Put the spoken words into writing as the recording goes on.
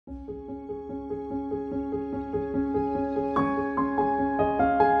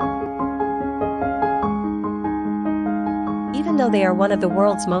though they are one of the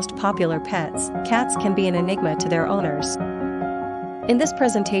world's most popular pets, cats can be an enigma to their owners. In this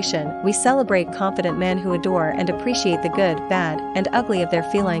presentation, we celebrate confident men who adore and appreciate the good, bad, and ugly of their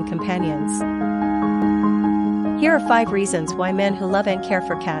feline companions. Here are 5 reasons why men who love and care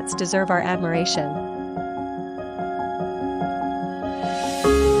for cats deserve our admiration.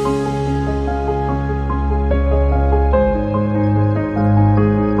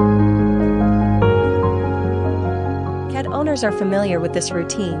 Cat owners are familiar with this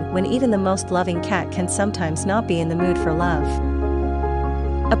routine when even the most loving cat can sometimes not be in the mood for love.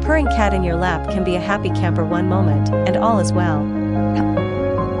 A purring cat in your lap can be a happy camper one moment, and all is well.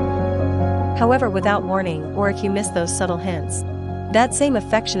 However, without warning, or if you miss those subtle hints, that same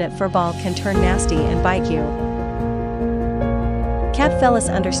affectionate furball can turn nasty and bite you. Cat fellas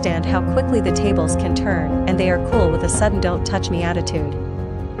understand how quickly the tables can turn, and they are cool with a sudden don't touch me attitude.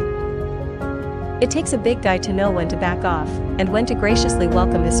 It takes a big guy to know when to back off, and when to graciously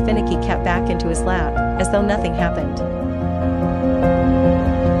welcome his finicky cat back into his lap, as though nothing happened.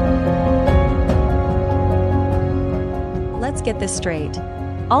 Let's get this straight.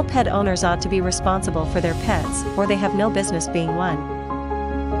 All pet owners ought to be responsible for their pets, or they have no business being one.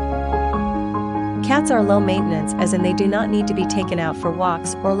 Cats are low maintenance, as in they do not need to be taken out for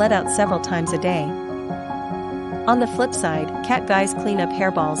walks or let out several times a day. On the flip side, cat guys clean up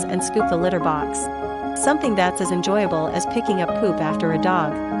hairballs and scoop the litter box, something that's as enjoyable as picking up poop after a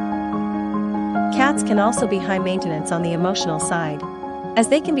dog. Cats can also be high maintenance on the emotional side, as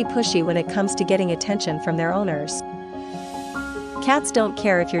they can be pushy when it comes to getting attention from their owners. Cats don't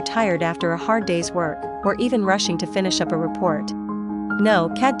care if you're tired after a hard day's work, or even rushing to finish up a report. No,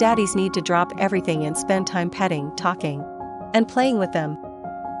 cat daddies need to drop everything and spend time petting, talking, and playing with them.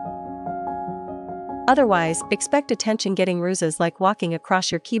 Otherwise, expect attention-getting ruses like walking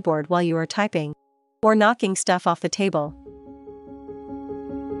across your keyboard while you are typing, or knocking stuff off the table.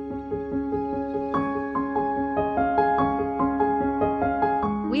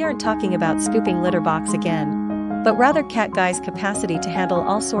 We aren't talking about scooping litter box again, but rather cat guys' capacity to handle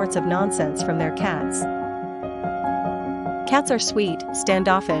all sorts of nonsense from their cats. Cats are sweet,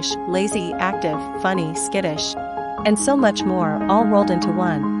 standoffish, lazy, active, funny, skittish, and so much more, all rolled into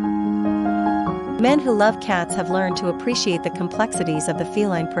one. Men who love cats have learned to appreciate the complexities of the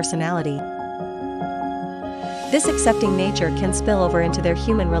feline personality. This accepting nature can spill over into their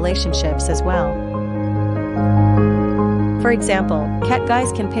human relationships as well. For example, cat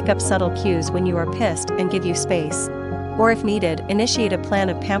guys can pick up subtle cues when you are pissed and give you space, or if needed, initiate a plan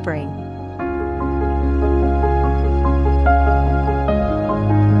of pampering.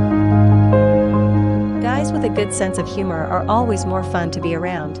 Guys with a good sense of humor are always more fun to be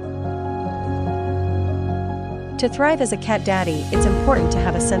around. To thrive as a cat daddy, it's important to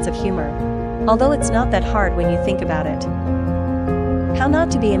have a sense of humor, although it's not that hard when you think about it. How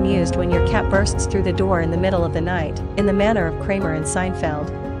not to be amused when your cat bursts through the door in the middle of the night, in the manner of Kramer and Seinfeld.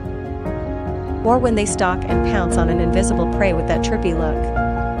 Or when they stalk and pounce on an invisible prey with that trippy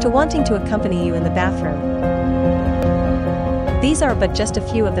look, to wanting to accompany you in the bathroom. These are but just a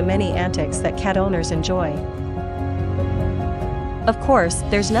few of the many antics that cat owners enjoy. Of course,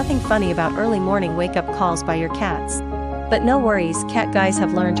 there's nothing funny about early morning wake-up calls by your cats. But no worries, cat guys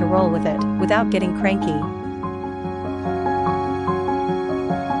have learned to roll with it, without getting cranky.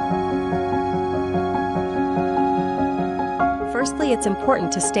 Firstly, it's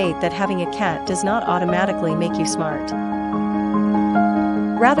important to state that having a cat does not automatically make you smart.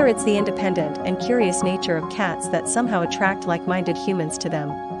 Rather, it's the independent and curious nature of cats that somehow attract like-minded humans to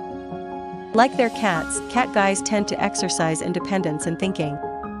them. Like their cats, cat guys tend to exercise independence in thinking,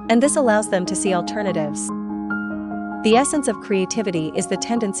 and this allows them to see alternatives. The essence of creativity is the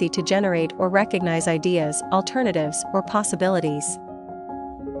tendency to generate or recognize ideas, alternatives, or possibilities.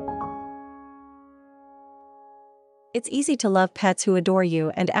 It's easy to love pets who adore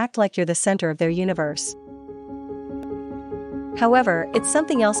you and act like you're the center of their universe. However, it's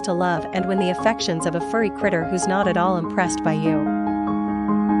something else to love and win the affections of a furry critter who's not at all impressed by you.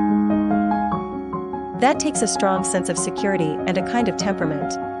 That takes a strong sense of security and a kind of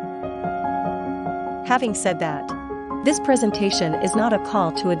temperament. Having said that, this presentation is not a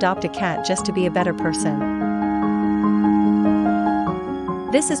call to adopt a cat just to be a better person.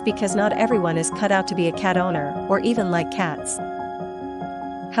 This is because not everyone is cut out to be a cat owner, or even like cats.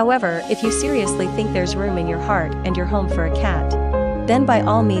 However, if you seriously think there's room in your heart and your home for a cat, then by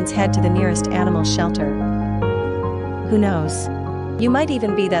all means head to the nearest animal shelter. Who knows? You might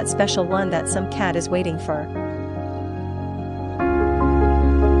even be that special one that some cat is waiting for.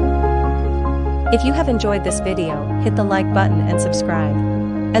 If you have enjoyed this video, hit the like button and subscribe,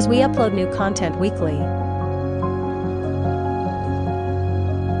 as we upload new content weekly.